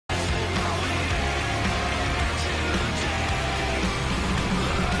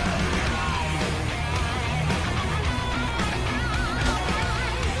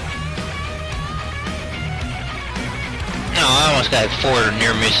got 4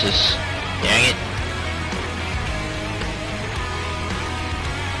 near misses. Dang it.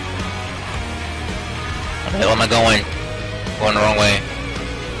 Where the hell am I going? Going the wrong way.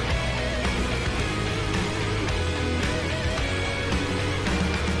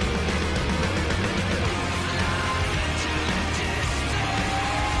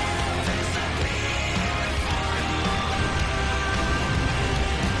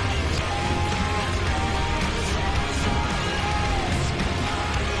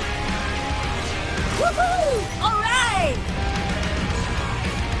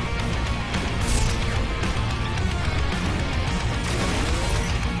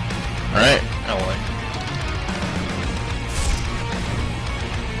 Alright, no way.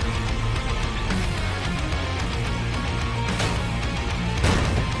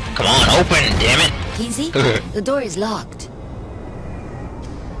 Come on, open, damn it! Kinzie, the door is locked.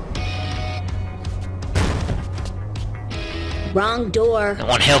 Wrong door.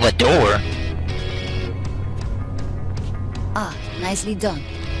 One hell of a door. Ah, nicely done.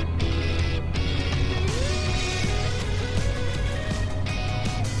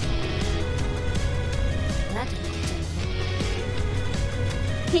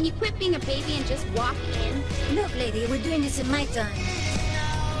 Can you quit being a baby and just walk in? Look, lady, we're doing this in my time.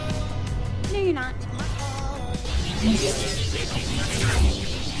 No, you're not.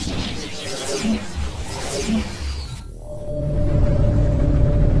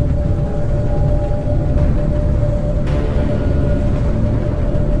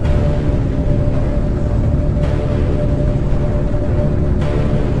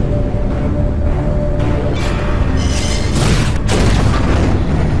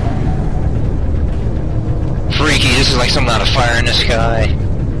 This is like some kind of fire in the sky.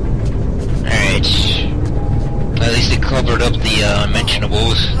 Alright. At least it covered up the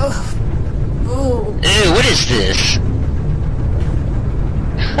unmentionables. Ew, what is this?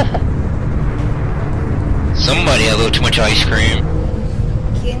 Somebody had a little too much ice cream.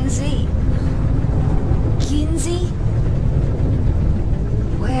 Kinzie? Kinzie?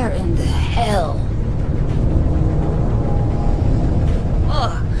 Where in the hell?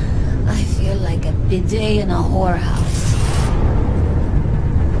 Oh, I feel like a bidet in a whorehouse.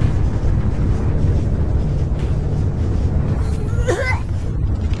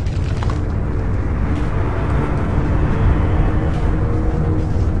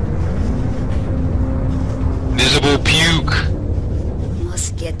 Visible puke.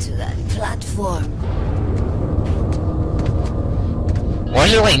 Must get to that platform. Why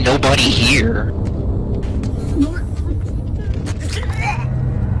is there like nobody here?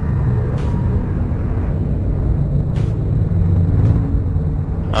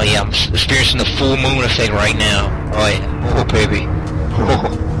 Oh yeah, I'm experiencing the full moon effect right now. Oh yeah, oh baby.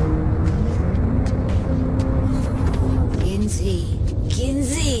 Kinzie,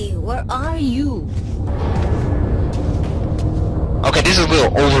 Kinzie, where are you? Okay, this is a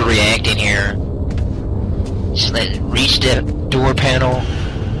little overreacting here. Just let it reach that door panel.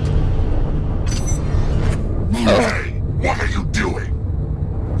 Hey, what are you doing?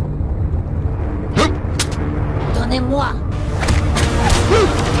 Donnez-moi.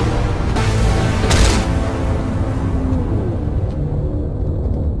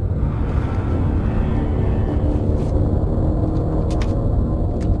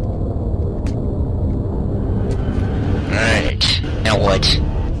 Alright, now what?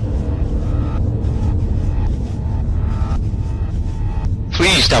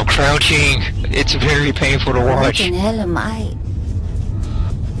 Please stop crouching. It's very painful to watch. What in hell am I?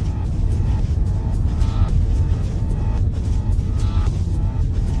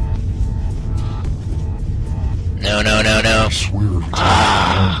 No, no, no, no. I swear to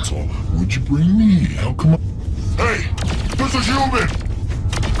God, would you bring me? How come Hey! This is human!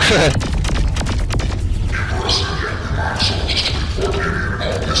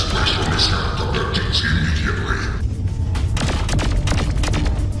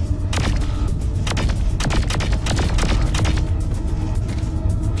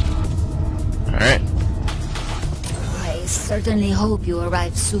 Alright. I certainly hope you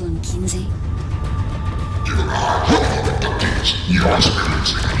arrive soon, Kinzie. Given the high volume of updates, you are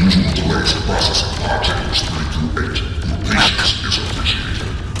experiencing unusual delays in processing file chapters 3 through 8. Your patience is appreciated.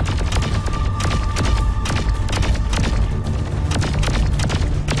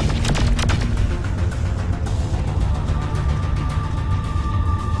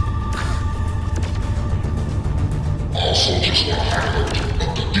 All soldiers are highlighted,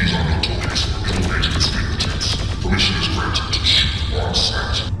 abductees are notorious, elevated its fingertips. Permission is granted to shoot on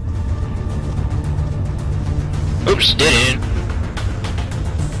sight. Oops, didn't.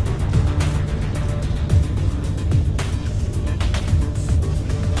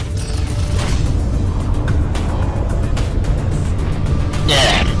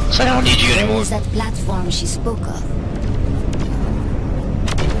 I don't need you Where anymore. is that platform she spoke of?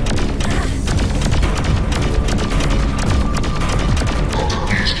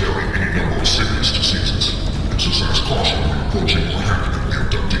 Abductees carry any number of serious diseases. Exercise caution when approaching or handling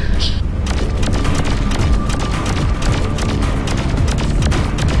the abductees.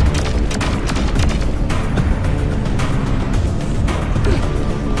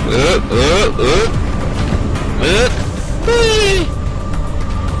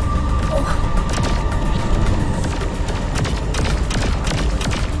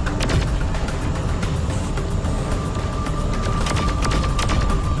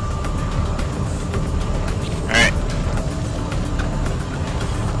 Alright.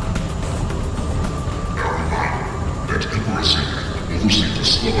 That Emperor Zinyak will oversee the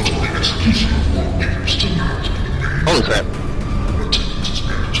celebratory execution of lawmakers tonight in the main Holy crap. attendance is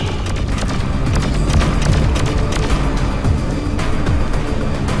mandatory.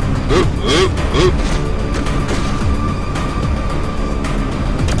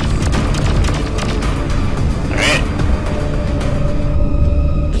 Alright.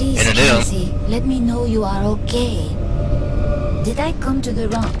 Please, In a deal. Kinzie, let me know you are okay. Did I come to the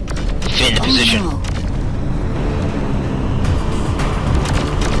wrong? Defend the position. Oh, no.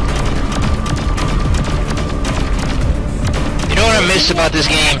 You know what I miss about this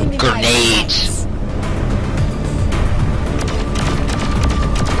game? Grenades.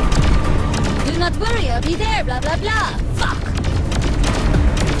 Do not worry, I'll be there, blah blah blah. Fuck!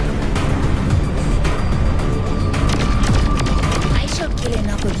 I shall kill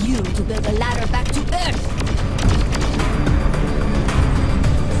enough of you to build a ladder back to Earth.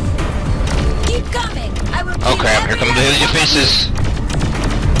 Keep coming! I will Oh kill crap, here every come the last one of you.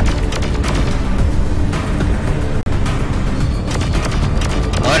 defenses.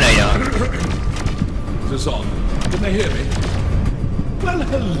 Oh no you don't. Is this on? Can they hear me? Well,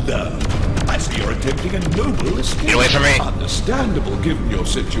 hello. I see you're attempting a noble escape. Get away from me. Understandable given your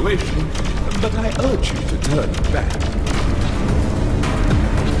situation, but I urge you to turn back.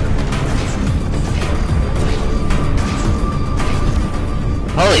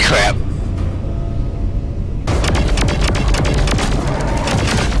 Holy crap.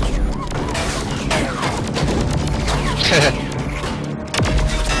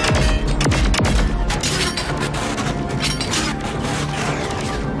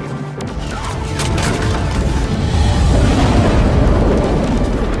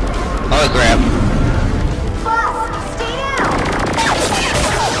 Holy crap.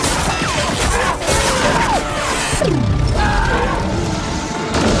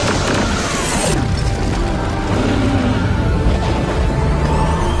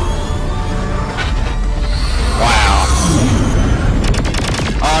 Wow.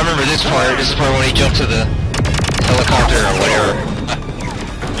 Oh, I remember this part. This is part when he jumped to the helicopter or whatever.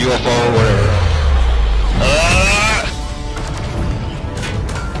 UFO or whatever.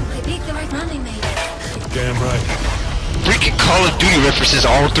 I picked the right running mate. Damn right. Freaking Call of Duty references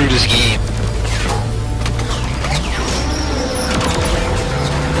all through this game.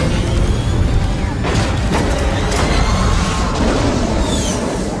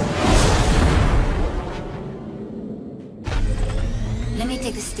 Let me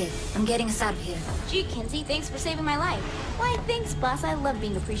take the stick. I'm getting us out of here. Gee, Kinzie, thanks for saving my life. Why, thanks, boss. I love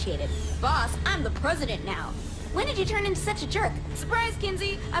being appreciated. Boss, I'm the president now. When did you turn into such a jerk? Surprise,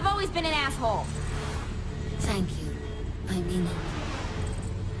 Kinzie. I've always been an asshole. Thank you. I mean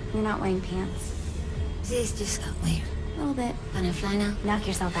it. You're not wearing pants. This just got weird. A little bit. Can I fly now? Knock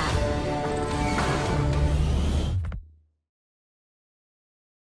yourself out.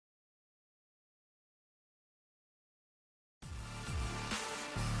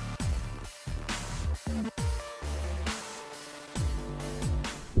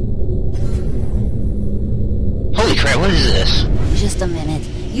 Holy crap, what is this? Just a minute.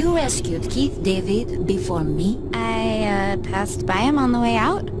 You rescued Keith David before me? I, passed by him on the way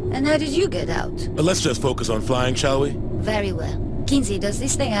out. And how did you get out? Let's just focus on flying, shall we? Very well. Kinzie, does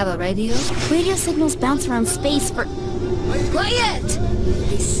this thing have a radio? Radio signals bounce around space for... Quiet!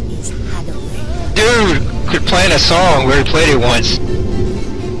 This is Halloween. Dude, quit playing a song. We already played it once.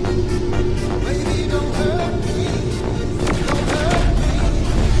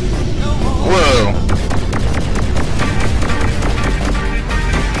 Whoa.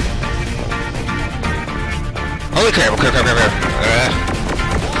 Holy crap, crap.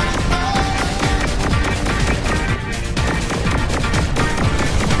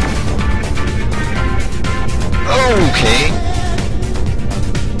 Okay.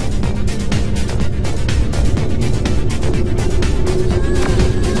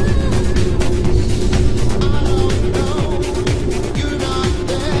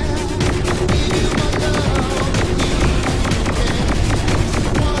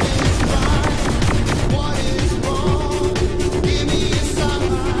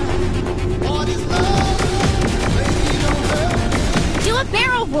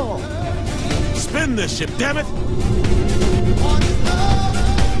 Spin this ship, damn it!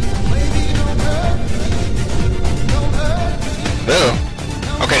 Ooh.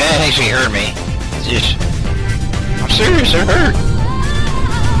 Okay, that actually hurt me. Just... I'm serious, it hurt.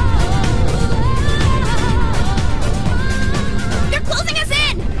 They're closing us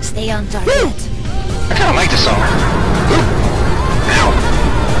in! Stay on target. Woo! I kinda like this song. Ooh. Ow.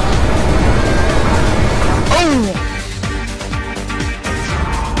 Oh!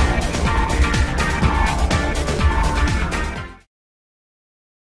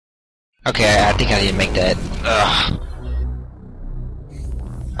 Okay, I think I didn't make that. Ugh.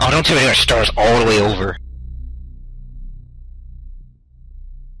 Oh, don't tell me there are stars all the way over.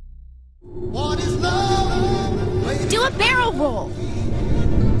 Do a barrel roll!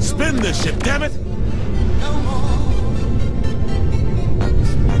 Spin this ship, damn it!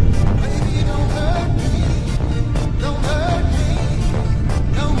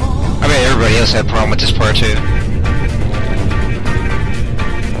 I bet everybody else had a problem with this part too.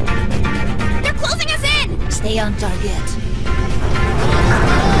 They're closing us in! Stay on target.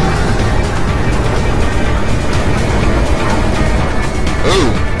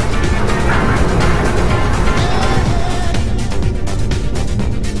 Ooh.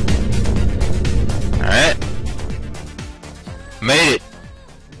 Alright. Made it.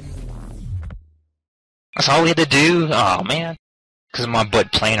 That's all we had to do? Oh man. Because of my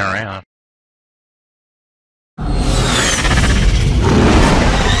butt playing around.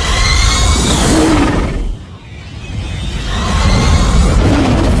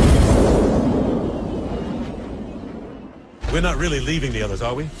 We're not really leaving the others,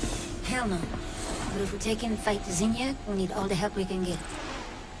 are we? Hell no. But if we take and fight Zinyak, we'll need all the help we can get.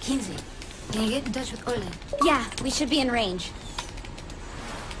 Kinzie, can you get in touch with Orly? Yeah, we should be in range.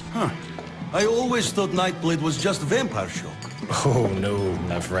 Huh. I always thought Nightblade was just vampire show. Oh no,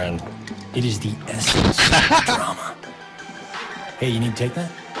 my friend. It is the essence of drama. Hey, you need to take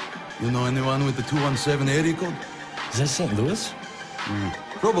that? You know anyone with the 217 area code? Is that St. Louis?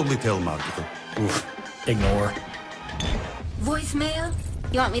 Probably telemarketer. Oof. Ignore. Voicemail?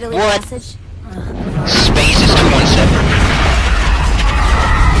 You want me to leave What? a message? Space is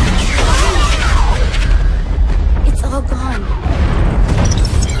 217. It's all gone.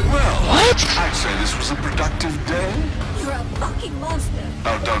 Well, What? I'd say this was a productive day. You're a fucking monster.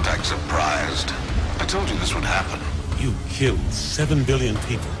 Oh, don't act surprised. I told you this would happen. You killed 7 billion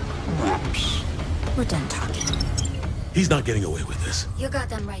people. Whoops. We're done talking. He's not getting away with this. You're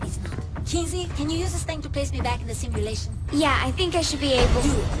goddamn right he's not. Kinzie, can you use this thing to place me back in the simulation? Yeah, I think I should be able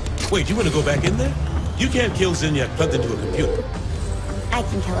to. Wait, you want to go back in there? You can't kill Zinyak plugged into a computer. I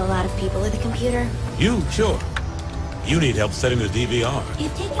can kill a lot of people with a computer. You? Sure. You need help setting the DVR.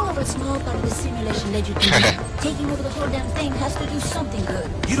 If taking over a small part of the simulation led you to me, taking over the whole damn thing has to do something good.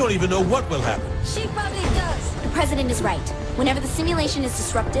 You don't even know what will happen. She probably does. The president is right. Whenever the simulation is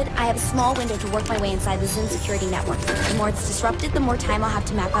disrupted, I have a small window to work my way inside the Zin security network. The more it's disrupted, the more time I'll have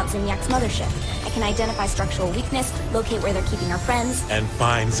to map out Zinyak's mothership. I can identify structural weakness, locate where they're keeping our friends. And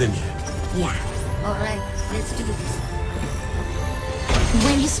find Zinyak. Yeah. All right, let's do this.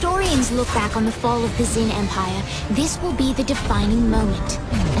 When historians look back on the fall of the Zin Empire, this will be the defining moment.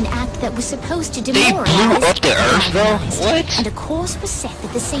 An act that was supposed to They demoralize blew up the Earth, though? What? and a course was set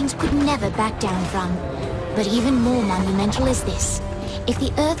that the Saints could never back down from. But even more monumental is this. If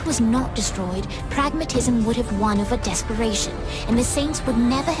the Earth was not destroyed, pragmatism would have won over desperation, and the Saints would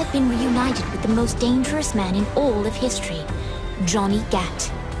never have been reunited with the most dangerous man in all of history, Johnny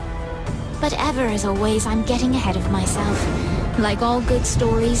Gat. But ever as always, I'm getting ahead of myself. Like all good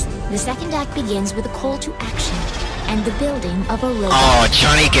stories, the second act begins with a call to action and the building of a robot. Oh,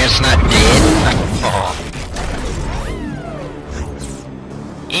 Johnny Gat's not dead? Oh.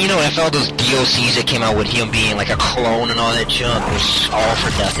 You know, after all those DLCs that came out with him being like a clone and all that junk, it was all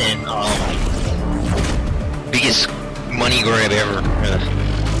for nothing. Oh my. Biggest money grab ever.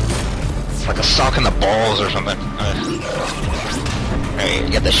 It's like a sock in the balls or something. Hey,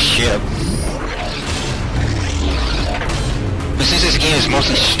 you got the ship. But since this game is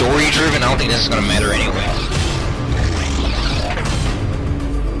mostly story-driven, I don't think this is gonna matter anyway.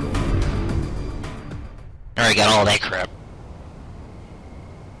 Alright, got all that crap.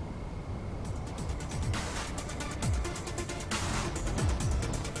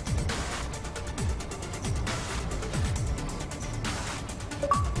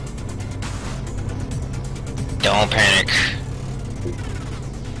 Don't panic.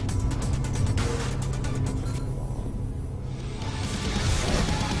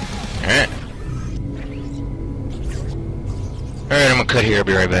 Alright. Alright, I'm gonna cut here, I'll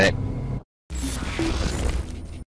be right back.